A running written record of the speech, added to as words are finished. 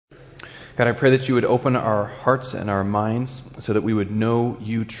God, I pray that you would open our hearts and our minds so that we would know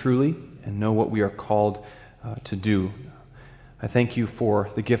you truly and know what we are called to do. I thank you for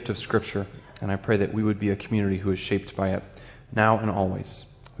the gift of Scripture, and I pray that we would be a community who is shaped by it now and always.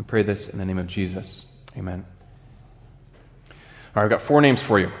 We pray this in the name of Jesus. Amen. All right, I've got 4 names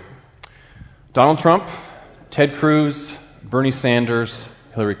for you. Donald Trump, Ted Cruz, Bernie Sanders,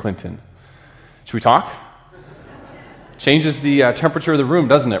 Hillary Clinton. Should we talk? Changes the temperature of the room,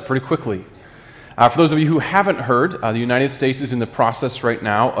 doesn't it, pretty quickly. For those of you who haven't heard, the United States is in the process right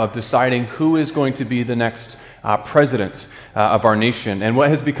now of deciding who is going to be the next president of our nation. And what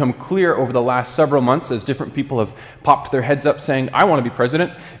has become clear over the last several months as different people have popped their heads up saying, I want to be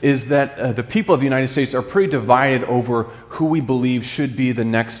president, is that the people of the United States are pretty divided over who we believe should be the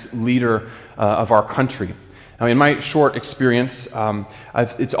next leader of our country. Now, in my short experience,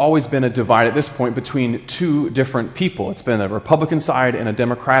 it's always been a divide at this point between 2 different people. It's been a Republican side and a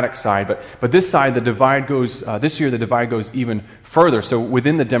Democratic side, but this side, the divide goes, this year the divide goes even further. So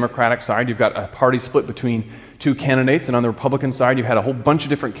within the Democratic side, you've got a party split between 2 candidates, and on the Republican side, you had a whole bunch of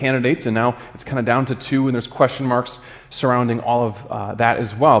different candidates, and now it's kind of down to 2, and there's question marks surrounding all of that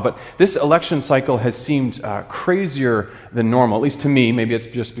as well. But this election cycle has seemed crazier than normal, at least to me. Maybe it's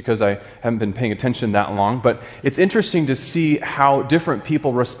just because I haven't been paying attention that long, but it's interesting to see how different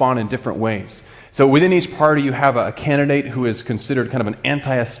people respond in different ways. So within each party, you have a candidate who is considered kind of an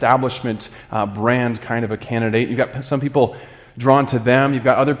anti-establishment brand kind of a candidate. You've got some people drawn to them. You've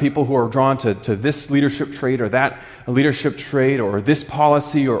got other people who are drawn to this leadership trait or that leadership trait or this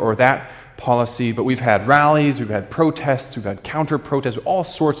policy or that policy. But we've had rallies, we've had protests, we've had counter-protests, all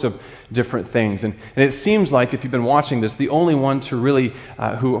sorts of different things. And it seems like, if you've been watching this, the only one to really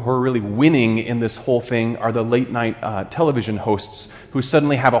who are really winning in this whole thing are the late-night television hosts who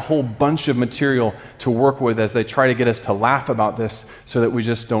suddenly have a whole bunch of material to work with as they try to get us to laugh about this so that we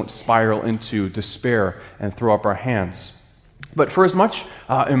just don't spiral into despair and throw up our hands. But for as much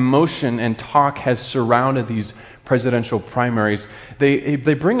emotion and talk has surrounded these presidential primaries, they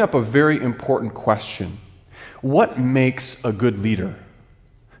bring up a very important question. What makes a good leader?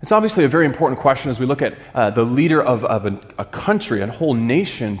 It's obviously a very important question as we look at the leader of a country, a whole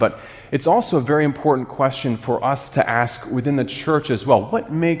nation, but it's also a very important question for us to ask within the church as well. What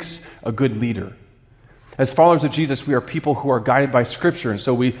makes a good leader? As followers of Jesus, we are people who are guided by Scripture, and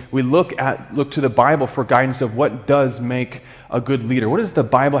so we look to the Bible for guidance of what does make a good leader. What does the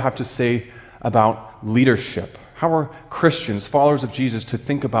Bible have to say about leadership? How are Christians, followers of Jesus, to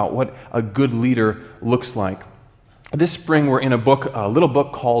think about what a good leader looks like? This spring, we're in a little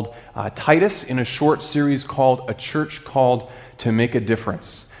book called Titus, in a short series called A Church Called to Make a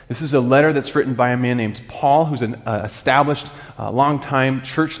Difference. This is a letter that's written by a man named Paul, who's an established, long-time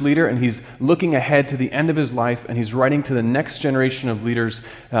church leader, and he's looking ahead to the end of his life, and he's writing to the next generation of leaders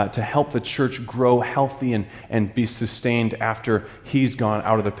to help the church grow healthy and be sustained after he's gone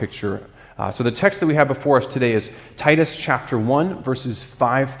out of the picture. So the text that we have before us today is Titus chapter 1, verses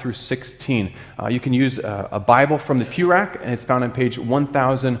 5 through 16. You can use a Bible from the pew rack, and it's found on page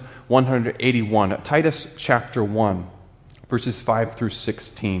 1181. Titus chapter 1. Verses 5 through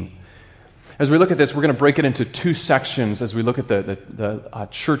 16. As we look at this, we're going to break it into 2 sections as we look at the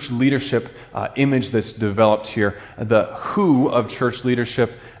church leadership image that's developed here, the who of church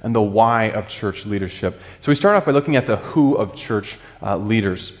leadership and the why of church leadership. So we start off by looking at the who of church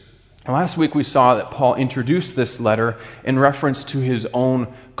leaders. Last week we saw that Paul introduced this letter in reference to his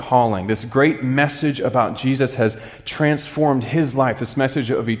own calling. This great message about Jesus has transformed his life, this message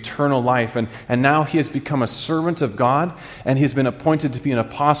of eternal life, and now he has become a servant of God, and he's been appointed to be an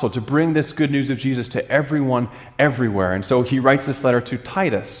apostle, to bring this good news of Jesus to everyone, everywhere. And so he writes this letter to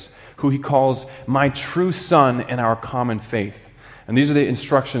Titus, who he calls my true son in our common faith. And these are the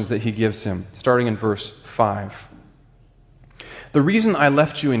instructions that he gives him, starting in verse 5. The reason I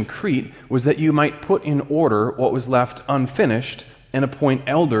left you in Crete was that you might put in order what was left unfinished and appoint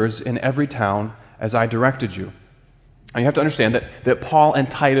elders in every town as I directed you. And you have to understand that Paul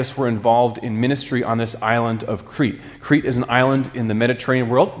and Titus were involved in ministry on this island of Crete. Crete is an island in the Mediterranean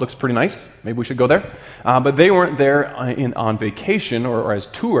world. Looks pretty nice. Maybe we should go there. But they weren't there on vacation or as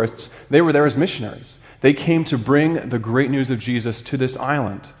tourists. They were there as missionaries. They came to bring the great news of Jesus to this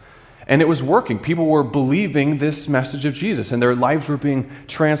island. And it was working. People were believing this message of Jesus, and their lives were being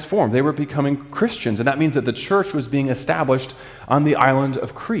transformed. They were becoming Christians, and that means that the church was being established on the island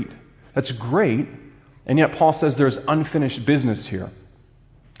of Crete. That's great, and yet Paul says there's unfinished business here.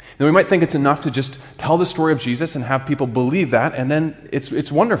 Now, we might think it's enough to just tell the story of Jesus and have people believe that, and then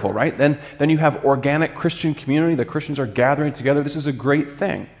it's wonderful, right? Then you have organic Christian community. The Christians are gathering together. This is a great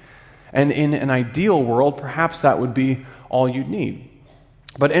thing. And in an ideal world, perhaps that would be all you'd need.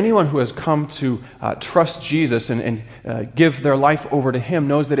 But anyone who has come to trust Jesus and give their life over to Him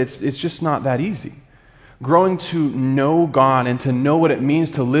knows that it's just not that easy. Growing to know God and to know what it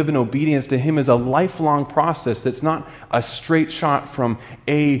means to live in obedience to Him is a lifelong process that's not a straight shot from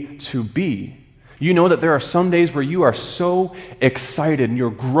A to B. You know that there are some days where you are so excited and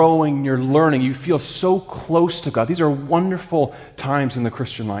you're growing, and you're learning, you feel so close to God. These are wonderful times in the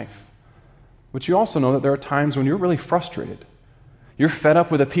Christian life. But you also know that there are times when you're really frustrated. You're fed up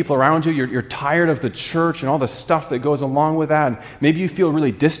with the people around you. You're tired of the church and all the stuff that goes along with that. And maybe you feel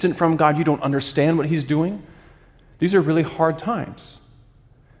really distant from God. You don't understand what He's doing. These are really hard times.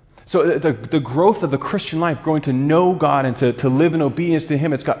 So the growth of the Christian life, growing to know God and to live in obedience to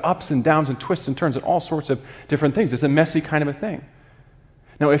Him, it's got ups and downs and twists and turns and all sorts of different things. It's a messy kind of a thing.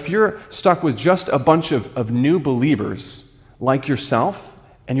 Now, if you're stuck with just a bunch of new believers like yourself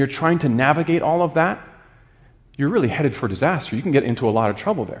and you're trying to navigate all of that, you're really headed for disaster. You can get into a lot of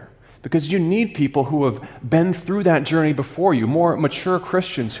trouble there because you need people who have been through that journey before you, more mature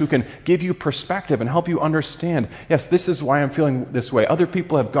Christians who can give you perspective and help you understand, yes, this is why I'm feeling this way. Other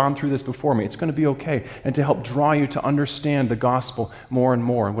people have gone through this before me. It's going to be okay. And to help draw you to understand the gospel more and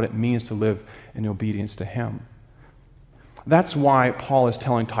more and what it means to live in obedience to Him. That's why Paul is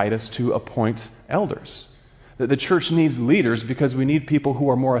telling Titus to appoint elders. That the church needs leaders because we need people who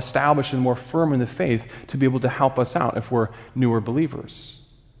are more established and more firm in the faith to be able to help us out if we're newer believers.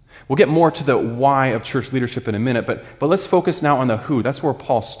 We'll get more to the why of church leadership in a minute, but let's focus now on the who. That's where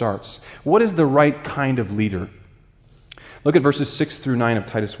Paul starts. What is the right kind of leader? Look at verses 6 through 9 of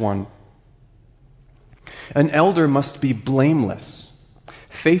Titus 1. An elder must be blameless,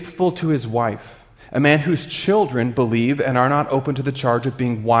 faithful to his wife, a man whose children believe and are not open to the charge of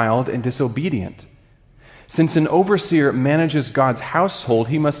being wild and disobedient. Since an overseer manages God's household,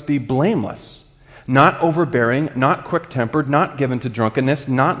 he must be blameless, not overbearing, not quick-tempered, not given to drunkenness,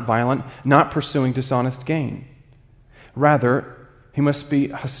 not violent, not pursuing dishonest gain. Rather, he must be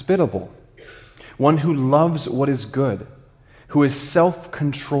hospitable, one who loves what is good, who is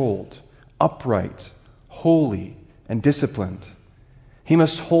self-controlled, upright, holy, and disciplined. He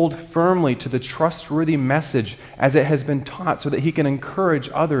must hold firmly to the trustworthy message as it has been taught so that he can encourage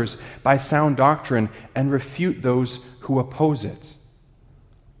others by sound doctrine and refute those who oppose it.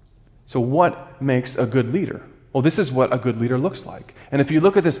 So what makes a good leader? Well, this is what a good leader looks like. And if you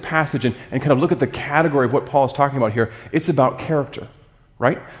look at this passage and kind of look at the category of what Paul is talking about here, it's about character,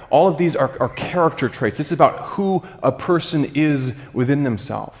 right? All of these are character traits. This is about who a person is within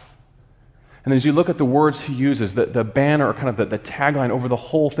themselves. And as you look at the words he uses, the banner or kind of the tagline over the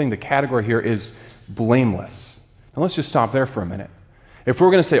whole thing, the category here is blameless. Now let's just stop there for a minute. If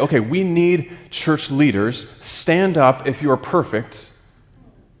we're going to say, okay, we need church leaders, stand up if you are perfect,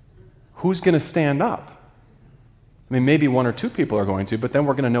 who's going to stand up? I mean, maybe one or two people are going to, but then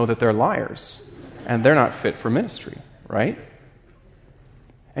we're going to know that they're liars and they're not fit for ministry, right?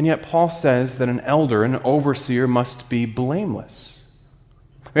 And yet Paul says that an elder, an overseer, must be blameless.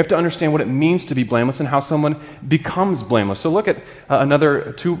 We have to understand what it means to be blameless and how someone becomes blameless. So look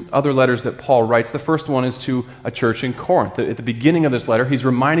at two other letters that Paul writes. The first one is to a church in Corinth. At the beginning of this letter, he's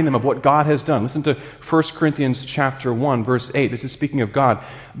reminding them of what God has done. Listen to 1 Corinthians chapter 1, verse 8. This is speaking of God.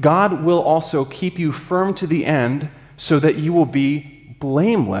 God will also keep you firm to the end so that you will be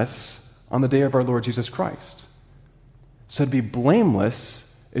blameless on the day of our Lord Jesus Christ. So to be blameless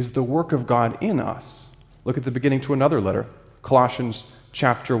is the work of God in us. Look at the beginning to another letter, Colossians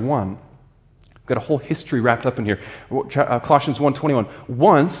chapter 1. We've got a whole history wrapped up in here. Colossians 1:21.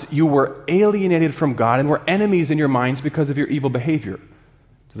 Once you were alienated from God and were enemies in your minds because of your evil behavior.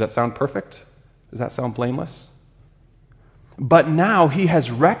 Does that sound perfect? Does that sound blameless? But now he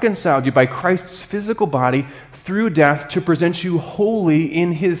has reconciled you by Christ's physical body through death to present you holy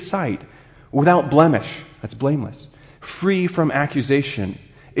in his sight, without blemish, that's blameless, free from accusation,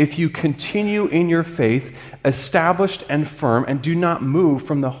 if you continue in your faith, established and firm, and do not move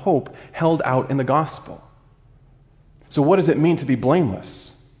from the hope held out in the gospel. So what does it mean to be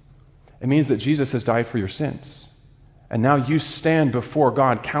blameless? It means that Jesus has died for your sins. And now you stand before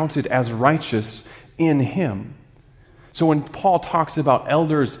God counted as righteous in Him. So when Paul talks about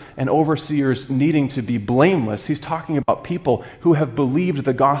elders and overseers needing to be blameless, he's talking about people who have believed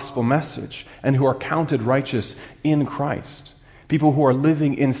the gospel message and who are counted righteous in Christ. People who are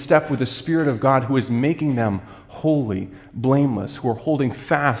living in step with the Spirit of God who is making them holy, blameless, who are holding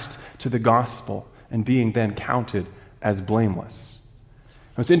fast to the gospel and being then counted as blameless.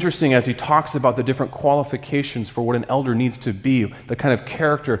 Now, it's interesting as he talks about the different qualifications for what an elder needs to be, the kind of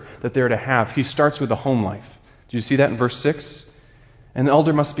character that they're to have. He starts with the home life. Do you see that in verse 6? An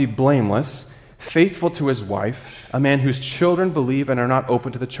elder must be blameless, faithful to his wife, a man whose children believe and are not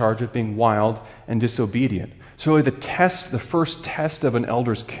open to the charge of being wild and disobedient. So really the first test of an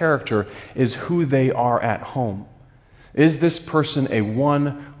elder's character is who they are at home. Is this person a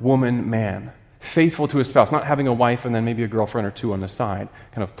one-woman man, faithful to his spouse, not having a wife and then maybe a girlfriend or two on the side,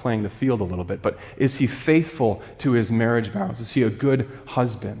 kind of playing the field a little bit, but is he faithful to his marriage vows? Is he a good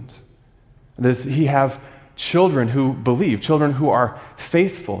husband? Does he have children who believe, children who are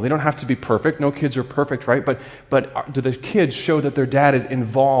faithful? They don't have to be perfect. No kids are perfect, right? But do the kids show that their dad is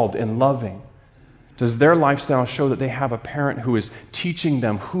involved and loving? Does their lifestyle show that they have a parent who is teaching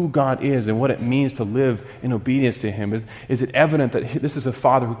them who God is and what it means to live in obedience to Him? Is it evident that this is a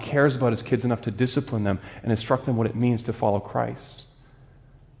father who cares about his kids enough to discipline them and instruct them what it means to follow Christ?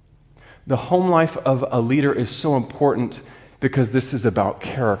 The home life of a leader is so important because this is about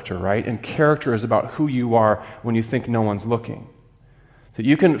character, right? And character is about who you are when you think no one's looking. So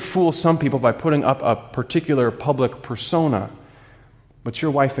you can fool some people by putting up a particular public persona, but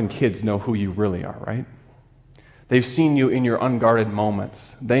your wife and kids know who you really are, right? They've seen you in your unguarded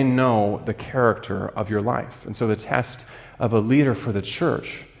moments. They know the character of your life. And so the test of a leader for the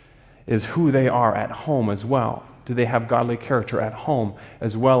church is who they are at home as well. Do they have godly character at home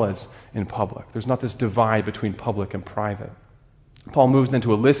as well as in public? There's not this divide between public and private. Paul moves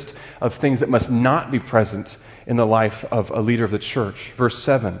into a list of things that must not be present in the life of a leader of the church. Verse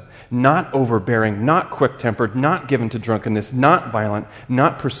 7, not overbearing, not quick-tempered, not given to drunkenness, not violent,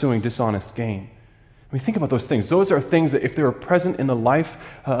 not pursuing dishonest gain. I mean, think about those things. Those are things that if they were present in the life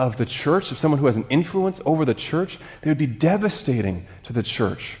of the church, of someone who has an influence over the church, they would be devastating to the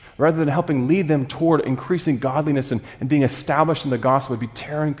church. Rather than helping lead them toward increasing godliness and being established in the gospel, would be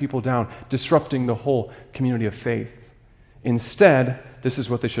tearing people down, disrupting the whole community of faith. Instead, this is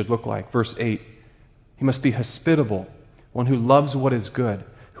what they should look like. Verse 8, he must be hospitable, one who loves what is good,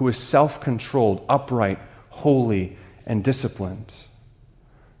 who is self-controlled, upright, holy, and disciplined.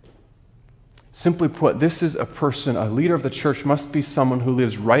 Simply put, this is a person, a leader of the church must be someone who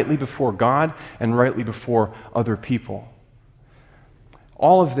lives rightly before God and rightly before other people.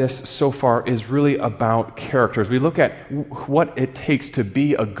 All of this so far is really about character. As we look at what it takes to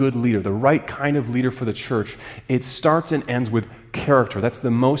be a good leader, the right kind of leader for the church, it starts and ends with character. That's the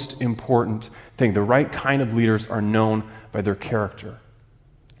most important thing. The right kind of leaders are known by their character.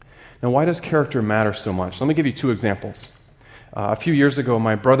 Now, why does character matter so much? Let me give you two examples. A few years ago,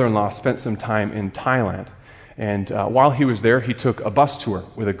 my brother-in-law spent some time in Thailand. And while he was there, he took a bus tour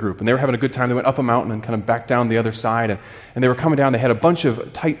with a group. And they were having a good time. They went up a mountain and kind of back down the other side. And they were coming down. They had a bunch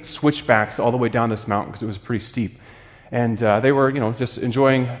of tight switchbacks all the way down this mountain because it was pretty steep. And they were, just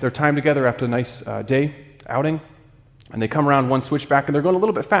enjoying their time together after a nice day outing. And they come around one switchback and they're going a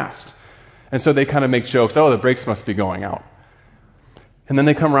little bit fast. And so they kind of make jokes, oh, the brakes must be going out. And then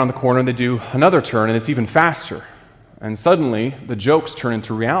they come around the corner and they do another turn and it's even faster. And suddenly the jokes turn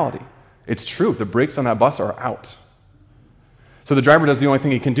into reality. It's true. The brakes on that bus are out. So the driver does the only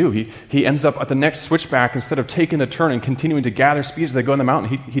thing he can do. He ends up at the next switchback, instead of taking the turn and continuing to gather speed as they go in the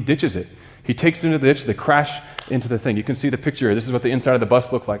mountain, he ditches it. He takes it into the ditch. They crash into the thing. You can see the picture here. This is what the inside of the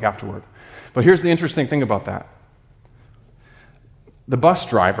bus looked like afterward. But here's the interesting thing about that. The bus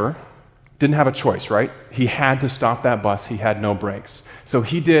driver didn't have a choice, right? He had to stop that bus. He had no brakes. So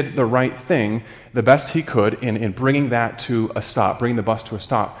he did the right thing, the best he could, in bringing that to a stop, bringing the bus to a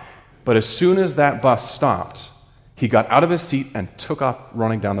stop. But as soon as that bus stopped, he got out of his seat and took off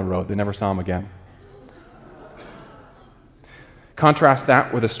running down the road. They never saw him again. Contrast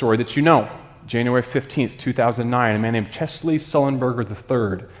that with a story that you know. January 15th, 2009, a man named Chesley Sullenberger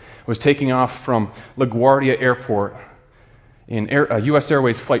III was taking off from LaGuardia Airport in U.S.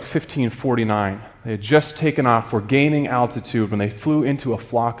 Airways Flight 1549. They had just taken off, were gaining altitude when they flew into a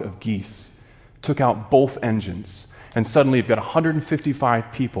flock of geese, took out both engines. And suddenly you've got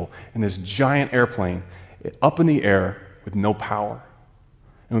 155 people in this giant airplane up in the air with no power.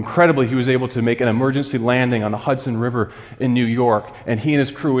 And incredibly, he was able to make an emergency landing on the Hudson River in New York, and he and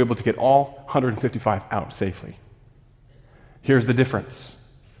his crew were able to get all 155 out safely. Here's the difference.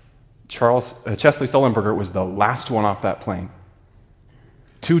 Chesley Sullenberger was the last one off that plane.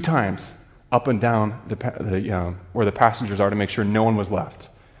 2 times up and down where the passengers are to make sure no one was left.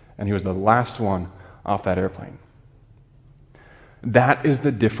 And he was the last one off that airplane. That is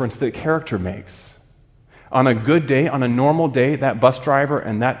the difference that character makes. On a good day, on a normal day, that bus driver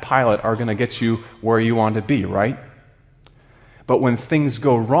and that pilot are going to get you where you want to be, right? But when things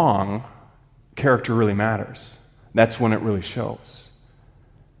go wrong, character really matters. That's when it really shows.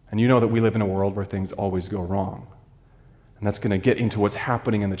 And you know that we live in a world where things always go wrong. And that's going to get into what's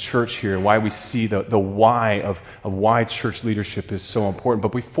happening in the church here, why we see the why of why church leadership is so important.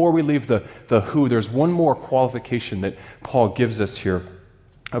 But before we leave the who, there's one more qualification that Paul gives us here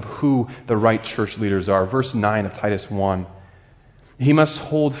of who the right church leaders are. Verse 9 of Titus 1. He must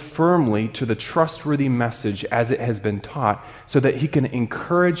hold firmly to the trustworthy message as it has been taught, so that he can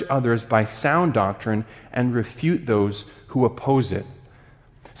encourage others by sound doctrine and refute those who oppose it.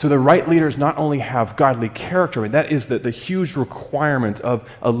 So the right leaders not only have godly character, and that is the huge requirement of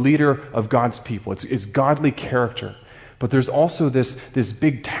a leader of God's people. It's godly character. But there's also this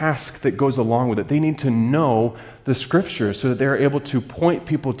big task that goes along with it. They need to know the Scriptures so that they're able to point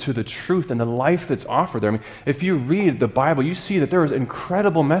people to the truth and the life that's offered there. I mean, if you read the Bible, you see that there is an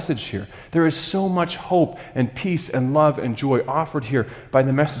incredible message here. There is so much hope and peace and love and joy offered here by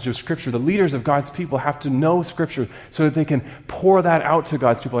the message of Scripture. The leaders of God's people have to know Scripture so that they can pour that out to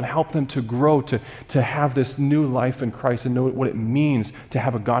God's people and help them to grow, to have this new life in Christ and know what it means to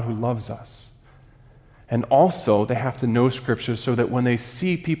have a God who loves us. And also, they have to know Scripture so that when they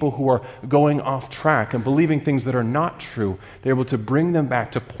see people who are going off track and believing things that are not true, they're able to bring them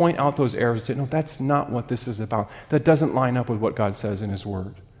back, to point out those errors and say, no, that's not what this is about. That doesn't line up with what God says in His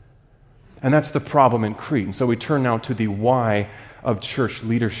Word. And that's the problem in Crete. And so we turn now to the why of church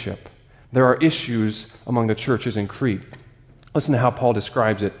leadership. There are issues among the churches in Crete. Listen to how Paul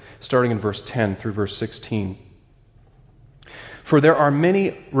describes it, starting in verse 10 through verse 16. For there are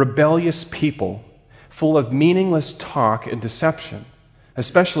many rebellious people full of meaningless talk and deception,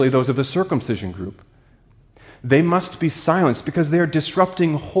 especially those of the circumcision group. They must be silenced because they are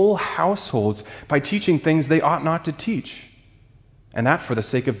disrupting whole households by teaching things they ought not to teach, and that for the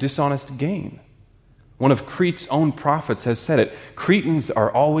sake of dishonest gain. One of Crete's own prophets has said it, Cretans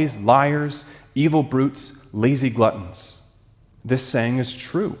are always liars, evil brutes, lazy gluttons. This saying is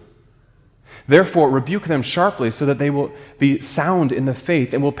true. Therefore, rebuke them sharply so that they will be sound in the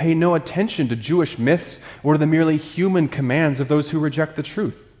faith and will pay no attention to Jewish myths or to the merely human commands of those who reject the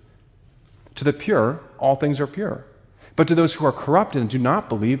truth. To the pure, all things are pure. But to those who are corrupted and do not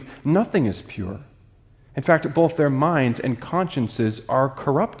believe, nothing is pure. In fact, both their minds and consciences are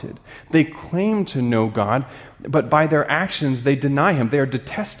corrupted. They claim to know God, but by their actions they deny Him. They are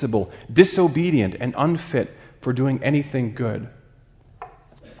detestable, disobedient, and unfit for doing anything good.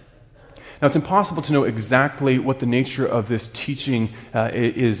 Now, it's impossible to know exactly what the nature of this teaching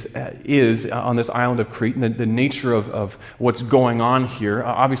is on this island of Crete, and the nature of what's going on here.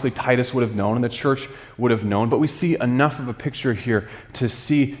 Obviously, Titus would have known, and the church would have known, but we see enough of a picture here to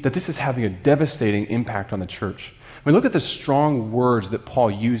see that this is having a devastating impact on the church. I mean, look at the strong words that Paul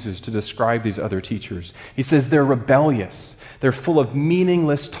uses to describe these other teachers. He says they're rebellious. They're full of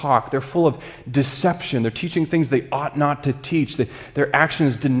meaningless talk. They're full of deception. They're teaching things they ought not to teach. Their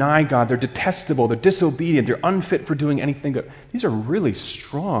actions deny God. They're detestable. They're disobedient. They're unfit for doing anything good. These are really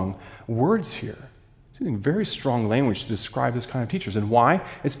strong words here. It's using very strong language to describe this kind of teachers. And why?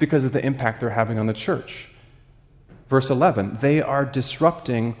 It's because of the impact they're having on the church. Verse 11, they are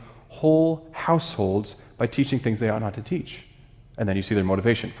disrupting whole households by teaching things they ought not to teach. And then you see their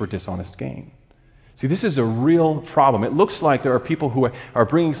motivation for dishonest gain. See, this is a real problem. It looks like there are people who are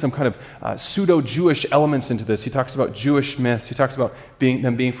bringing some kind of pseudo-Jewish elements into this. He talks about Jewish myths. He talks about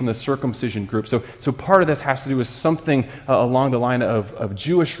them being from the circumcision group. So part of this has to do with something along the line of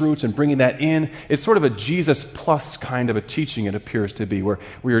Jewish roots and bringing that in. It's sort of a Jesus plus kind of a teaching, it appears to be, where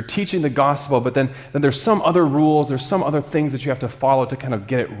we are teaching the gospel, but then there's some other rules, there's some other things that you have to follow to kind of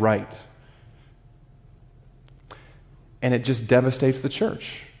get it right. And it just devastates the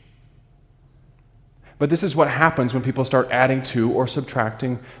church. But this is what happens when people start adding to or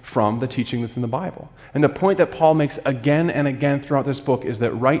subtracting from the teaching that's in the Bible. And the point that Paul makes again and again throughout this book is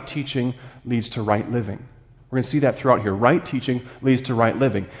that right teaching leads to right living. We're going to see that throughout here. Right teaching leads to right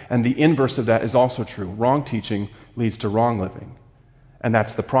living. And the inverse of that is also true. Wrong teaching leads to wrong living. And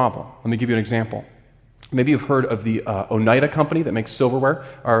that's the problem. Let me give you an example. Maybe you've heard of the Oneida company that makes silverware.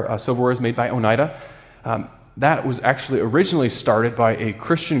 Our silverware is made by Oneida. That was actually originally started by a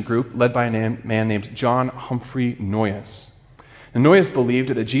Christian group led by a man named John Humphrey Noyes. And Noyes believed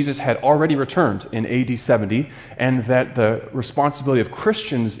that Jesus had already returned in AD 70 and that the responsibility of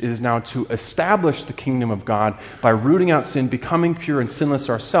Christians is now to establish the kingdom of God by rooting out sin, becoming pure and sinless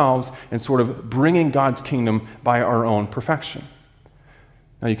ourselves, and sort of bringing God's kingdom by our own perfection.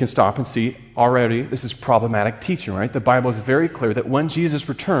 Now you can stop and see already this is problematic teaching, right? The Bible is very clear that when Jesus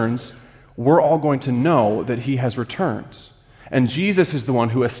returns, we're all going to know that He has returned. And Jesus is the one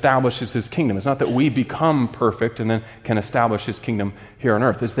who establishes His kingdom. It's not that we become perfect and then can establish His kingdom here on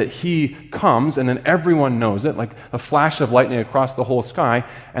earth. It's that He comes and then everyone knows it, like a flash of lightning across the whole sky,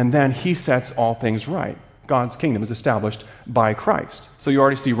 and then He sets all things right. God's kingdom is established by Christ. So you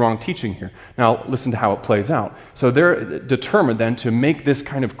already see wrong teaching here. Now listen to how it plays out. So they're determined then to make this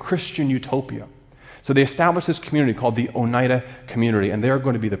kind of Christian utopia. So they establish this community called the Oneida community, and they're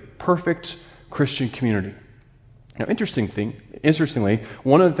going to be the perfect Christian community. Now, interestingly,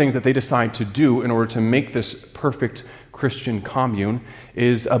 one of the things that they decide to do in order to make this perfect Christian commune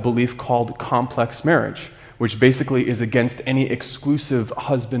is a belief called complex marriage, which basically is against any exclusive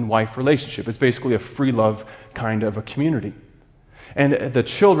husband-wife relationship. It's basically a free love kind of a community. And the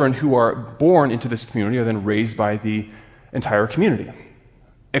children who are born into this community are then raised by the entire community.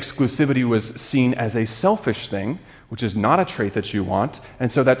 Exclusivity was seen as a selfish thing, which is not a trait that you want,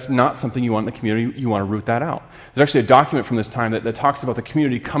 and so that's not something you want in the community. You want to root that out. There's actually a document from this time that talks about the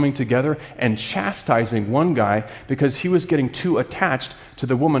community coming together and chastising one guy because he was getting too attached to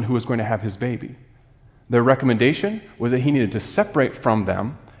the woman who was going to have his baby. Their recommendation was that he needed to separate from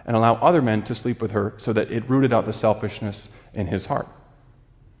them and allow other men to sleep with her so that it rooted out the selfishness in his heart.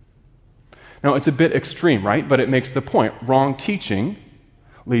 Now, it's a bit extreme, right? But it makes the point. Wrong teaching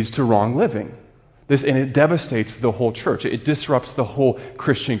leads to wrong living. And it devastates the whole church. It disrupts the whole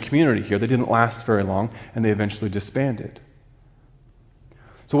Christian community here. They didn't last very long, and they eventually disbanded.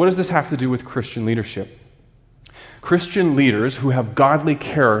 So what does this have to do with Christian leadership? Christian leaders who have godly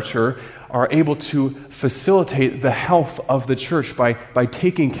character are able to facilitate the health of the church by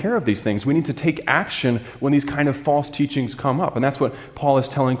taking care of these things. We need to take action when these kind of false teachings come up, and that's what Paul is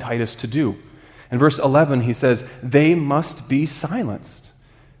telling Titus to do. In verse 11, he says, they must be silenced.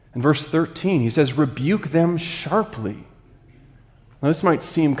 In verse 13, he says, rebuke them sharply. Now, this might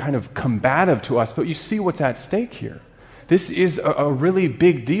seem kind of combative to us, but you see what's at stake here. This is a really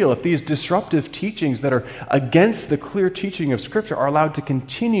big deal. If these disruptive teachings that are against the clear teaching of Scripture are allowed to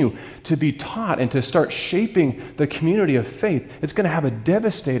continue to be taught and to start shaping the community of faith, it's going to have a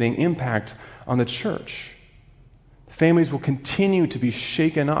devastating impact on the church. Families will continue to be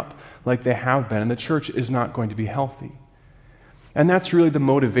shaken up like they have been, and the church is not going to be healthy. And that's really the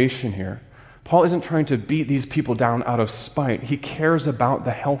motivation here. Paul isn't trying to beat these people down out of spite. He cares about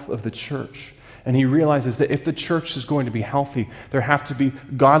the health of the church. And he realizes that if the church is going to be healthy, there have to be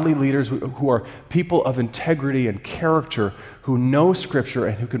godly leaders who are people of integrity and character, who know Scripture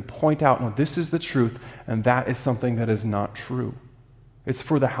and who can point out, no, this is the truth, and that is something that is not true. It's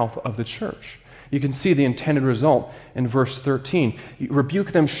for the health of the church. You can see the intended result in verse 13.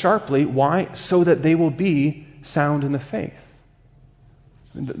 Rebuke them sharply. Why? So that they will be sound in the faith.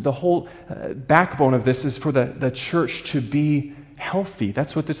 The whole backbone of this is for the church to be healthy.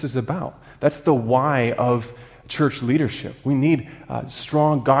 That's what this is about. That's the why of church leadership. We need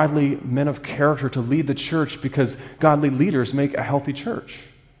strong, godly men of character to lead the church because godly leaders make a healthy church.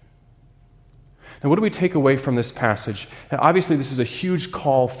 Now, what do we take away from this passage? Now, obviously, this is a huge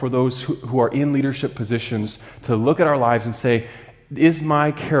call for those who are in leadership positions to look at our lives and say, is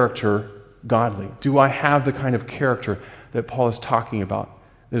my character godly? Do I have the kind of character that Paul is talking about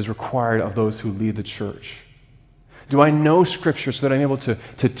that is required of those who lead the church? Do I know Scripture so that I'm able to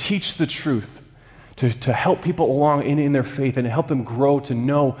teach the truth, to help people along in their faith and help them grow to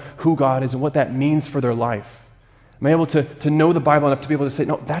know who God is and what that means for their life? Am I able to know the Bible enough to be able to say,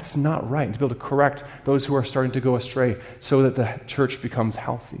 no, that's not right, and to be able to correct those who are starting to go astray so that the church becomes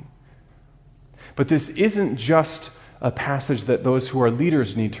healthy? But this isn't just a passage that those who are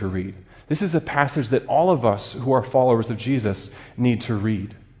leaders need to read. This is a passage that all of us who are followers of Jesus need to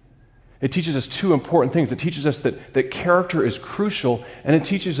read. It teaches us two important things. It teaches us that character is crucial, and it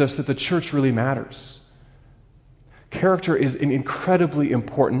teaches us that the church really matters. Character is incredibly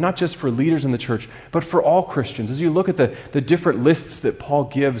important, not just for leaders in the church, but for all Christians. As you look at the different lists that Paul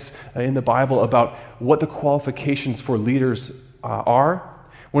gives in the Bible about what the qualifications for leaders are,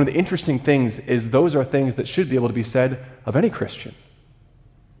 one of the interesting things is those are things that should be able to be said of any Christian.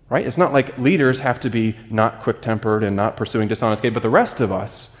 Right? It's not like leaders have to be not quick-tempered and not pursuing dishonest gain, but the rest of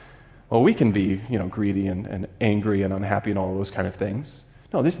us, well, we can be, greedy and angry and unhappy and all of those kind of things.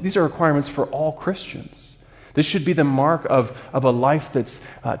 No, these are requirements for all Christians. This should be the mark of a life that's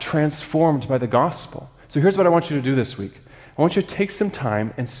transformed by the gospel. So here's what I want you to do this week. I want you to take some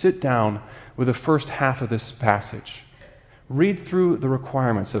time and sit down with the first half of this passage. Read through the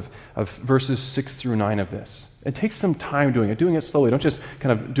requirements of verses 6 through 9 of this. And take some time doing it slowly. Don't just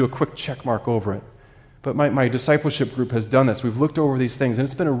kind of do a quick check mark over it. But my discipleship group has done this. We've looked over these things, and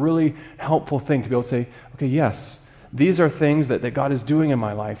it's been a really helpful thing to be able to say, okay, yes, these are things that God is doing in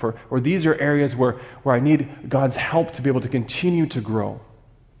my life, or these are areas where I need God's help to be able to continue to grow.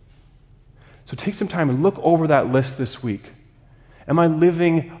 So take some time and look over that list this week. Am I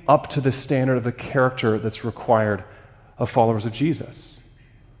living up to the standard of the character that's required of followers of Jesus?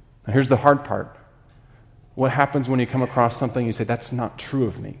 Now here's the hard part. What happens when you come across something you say, that's not true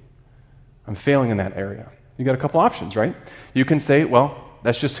of me? I'm failing in that area. You got a couple options, right? You can say, well,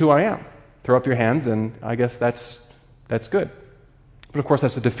 that's just who I am. Throw up your hands, and I guess that's good. But of course,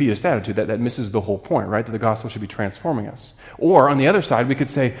 that's a defeatist attitude. That misses the whole point, right? That the gospel should be transforming us. Or on the other side, we could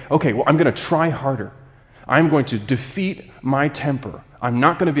say, okay, well, I'm going to try harder. I'm going to defeat my temper. I'm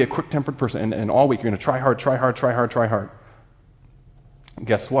not going to be a quick-tempered person. And all week, you're going to try hard, try hard, try hard, try hard.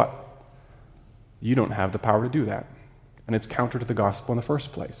 Guess what? You don't have the power to do that. And it's counter to the gospel in the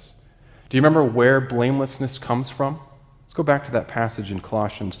first place. Do you remember where blamelessness comes from? Let's go back to that passage in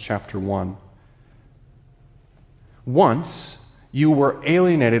Colossians chapter 1. Once you were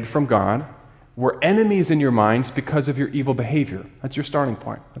alienated from God, were enemies in your minds because of your evil behavior. That's your starting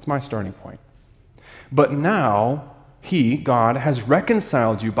point. That's my starting point. But now, He, God, has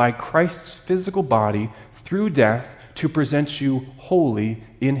reconciled you by Christ's physical body through death to present you holy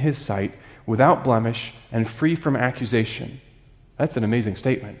in His sight, without blemish and free from accusation. That's an amazing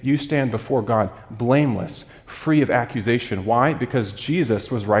statement. You stand before God blameless, free of accusation. Why? Because Jesus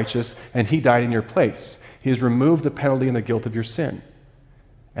was righteous and He died in your place. He has removed the penalty and the guilt of your sin.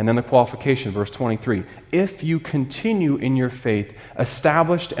 And then the qualification, verse 23. If you continue in your faith,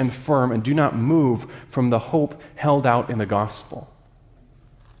 established and firm, and do not move from the hope held out in the gospel.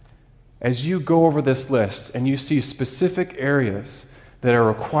 As you go over this list and you see specific areas that are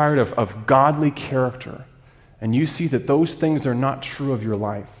required of godly character, and you see that those things are not true of your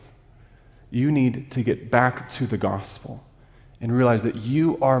life, you need to get back to the gospel and realize that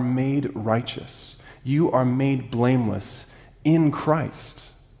you are made righteous. You are made blameless in Christ.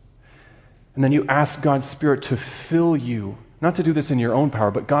 And then you ask God's Spirit to fill you, not to do this in your own power,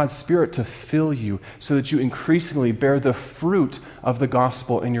 but God's Spirit to fill you so that you increasingly bear the fruit of the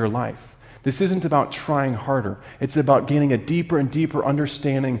gospel in your life. This isn't about trying harder. It's about gaining a deeper and deeper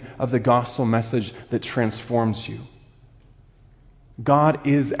understanding of the gospel message that transforms you. God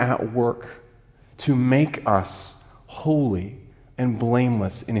is at work to make us holy and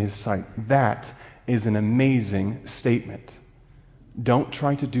blameless in His sight. That is an amazing statement. Don't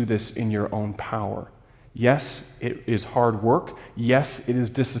try to do this in your own power. Yes, it is hard work. Yes, it is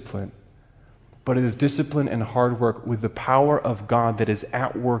discipline. But it is discipline and hard work with the power of God that is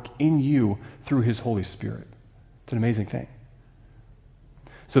at work in you through His Holy Spirit. It's an amazing thing.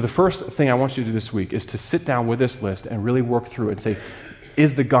 So the first thing I want you to do this week is to sit down with this list and really work through it and say,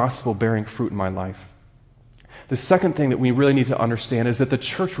 is the gospel bearing fruit in my life? The second thing that we really need to understand is that the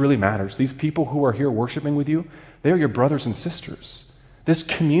church really matters. These people who are here worshiping with you, they are your brothers and sisters. This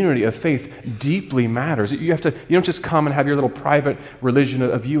community of faith deeply matters. You don't just come and have your little private religion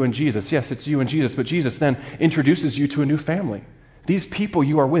of you and Jesus. Yes, it's you and Jesus, but Jesus then introduces you to a new family. These people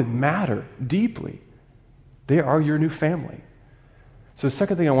you are with matter deeply. They are your new family. So the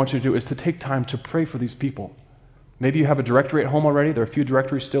second thing I want you to do is to take time to pray for these people. Maybe you have a directory at home already. There are a few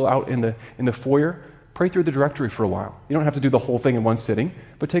directories still out in the foyer. Pray through the directory for a while. You don't have to do the whole thing in one sitting,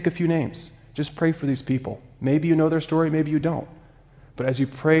 but take a few names. Just pray for these people. Maybe you know their story, maybe you don't. But as you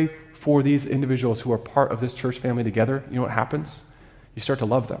pray for these individuals who are part of this church family together, you know what happens? You start to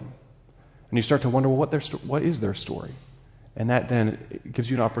love them. And you start to wonder, well, what is their story? And that then gives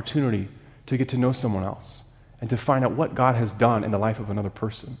you an opportunity to get to know someone else and to find out what God has done in the life of another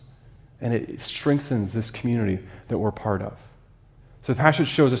person. And it strengthens this community that we're part of. So the passage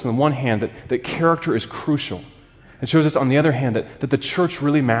shows us on the one hand that character is crucial. It shows us on the other hand that the church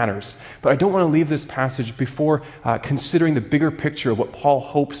really matters. But I don't want to leave this passage before considering the bigger picture of what Paul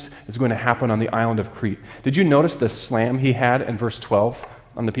hopes is going to happen on the island of Crete. Did you notice the slam he had in verse 12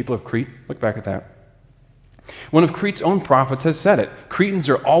 on the people of Crete? Look back at that. One of Crete's own prophets has said it. Cretans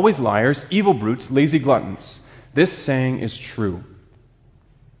are always liars, evil brutes, lazy gluttons. This saying is true.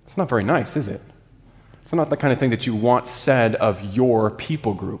 It's not very nice, is it? It's not the kind of thing that you want said of your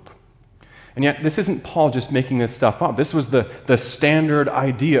people group. And yet, this isn't Paul just making this stuff up. This was the standard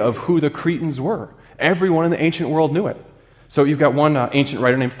idea of who the Cretans were. Everyone in the ancient world knew it. So you've got one ancient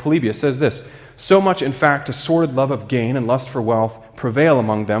writer named Polybius says this, so much, in fact, a sordid love of gain and lust for wealth prevail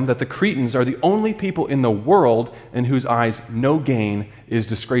among them that the Cretans are the only people in the world in whose eyes no gain is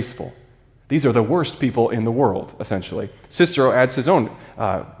disgraceful. These are the worst people in the world, essentially. Cicero adds his own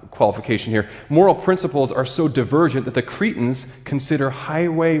qualification here. Moral principles are so divergent that the Cretans consider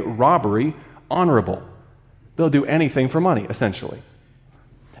highway robbery honorable. They'll do anything for money, essentially.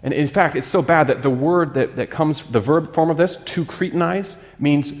 And in fact, it's so bad that the word that comes, the verb form of this, to Cretanize,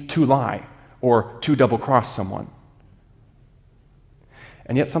 means to lie or to double-cross someone.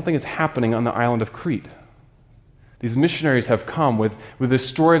 And yet something is happening on the island of Crete. These missionaries have come with this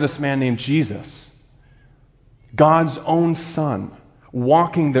story of this man named Jesus, God's own son,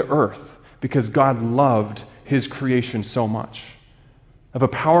 walking the earth, because God loved his creation so much. Of a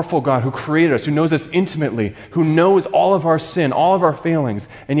powerful God who created us, who knows us intimately, who knows all of our sin, all of our failings,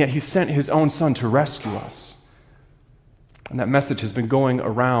 and yet he sent his own Son to rescue us. And that message has been going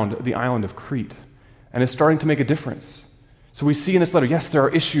around the island of Crete and is starting to make a difference. So we see in this letter, yes, there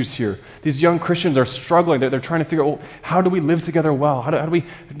are issues here. These young Christians are struggling. They're trying to figure out, well, how do we live together well? How do we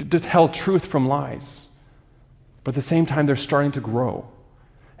tell truth from lies? But at the same time, they're starting to grow.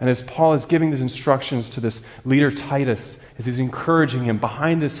 And as Paul is giving these instructions to this leader Titus, as he's encouraging him,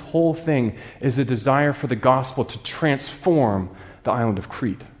 behind this whole thing is a desire for the gospel to transform the island of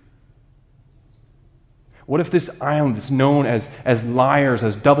Crete. What if this island is known as liars,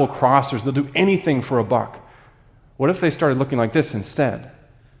 as double-crossers? They'll do anything for a buck. What if they started looking like this instead?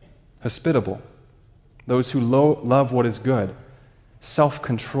 Hospitable, those who love what is good,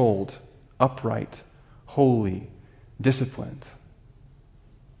 self-controlled, upright, holy, disciplined.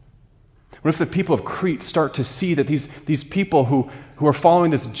 What if the people of Crete start to see that these people who are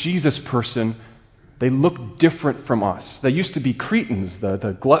following this Jesus person, they look different from us? They used to be Cretans,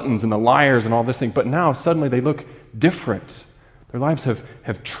 the gluttons and the liars and all this thing, but now suddenly they look different. Their lives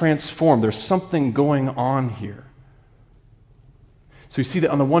have transformed. There's something going on here. So you see that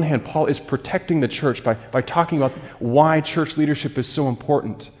on the one hand, Paul is protecting the church by talking about why church leadership is so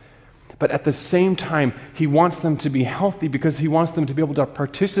important. But at the same time, he wants them to be healthy because he wants them to be able to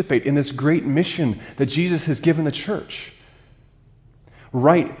participate in this great mission that Jesus has given the church.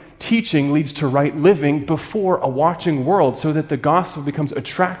 Right teaching leads to right living before a watching world so that the gospel becomes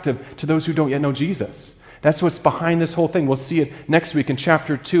attractive to those who don't yet know Jesus. That's what's behind this whole thing. We'll see it next week in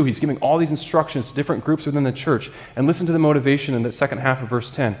chapter 2. He's giving all these instructions to different groups within the church. And listen to the motivation in the second half of verse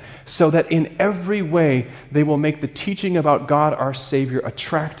 10. So that in every way they will make the teaching about God our Savior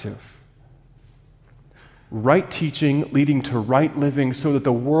attractive. Right teaching leading to right living so that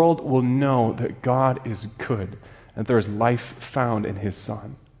the world will know that God is good and there is life found in his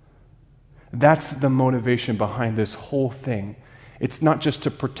Son. That's the motivation behind this whole thing. It's not just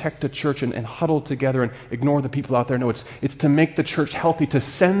to protect a church and huddle together and ignore the people out there. No, it's to make the church healthy, to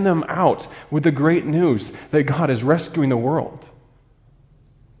send them out with the great news that God is rescuing the world.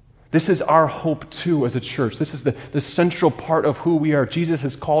 This is our hope, too, as a church. This is the central part of who we are. Jesus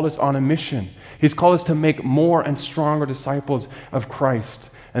has called us on a mission. He's called us to make more and stronger disciples of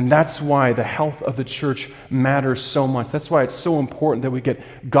Christ. And that's why the health of the church matters so much. That's why it's so important that we get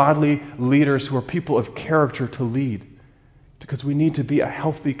godly leaders who are people of character to lead. Because we need to be a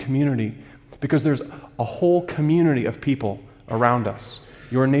healthy community. Because there's a whole community of people around us.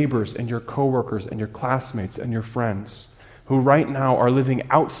 Your neighbors and your coworkers and your classmates and your friends who right now are living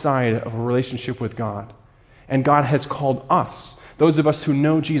outside of a relationship with God. And God has called us, those of us who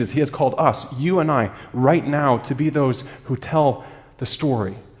know Jesus, he has called us, you and I, right now to be those who tell the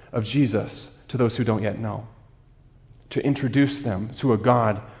story of Jesus to those who don't yet know. To introduce them to a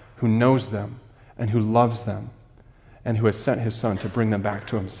God who knows them and who loves them and who has sent his Son to bring them back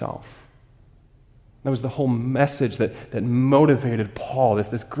to himself. That was the whole message that motivated Paul,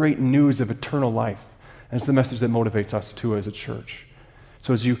 this great news of eternal life. And it's the message that motivates us too as a church.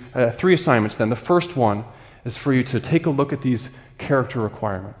 So as you, 3 assignments then. The first one is for you to take a look at these character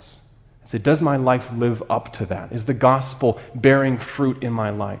requirements. And say, does my life live up to that? Is the gospel bearing fruit in my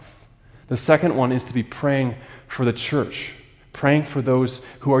life? The second one is to be praying for the church, praying for those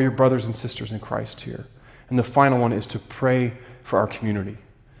who are your brothers and sisters in Christ here. And the final one is to pray for our community,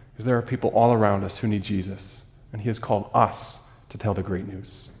 because there are people all around us who need Jesus, and he has called us to tell the great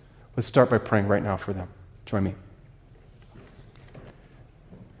news. Let's start by praying right now for them. Join me.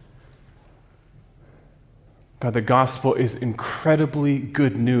 God, the gospel is incredibly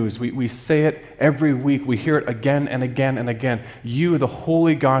good news. We say it every week. We hear it again and again and again. You, the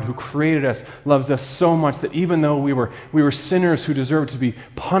holy God who created us, loves us so much that even though we were sinners who deserved to be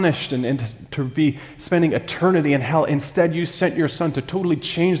punished and to be spending eternity in hell, instead you sent your Son to totally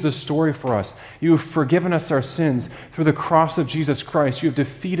change the story for us. You have forgiven us our sins through the cross of Jesus Christ. You have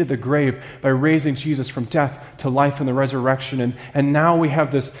defeated the grave by raising Jesus from death to life in the resurrection. And now we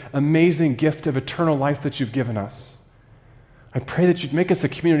have this amazing gift of eternal life that you've given us. I pray that you'd make us a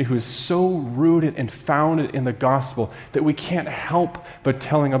community who is so rooted and founded in the gospel that we can't help but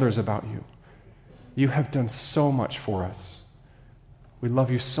telling others about you. You have done so much for us. We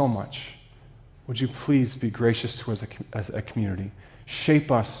love you so much. Would you please be gracious to us as a community? Shape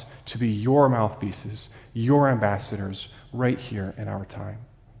us to be your mouthpieces, your ambassadors right here in our time.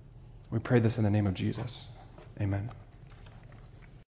 We pray this in the name of Jesus. Amen.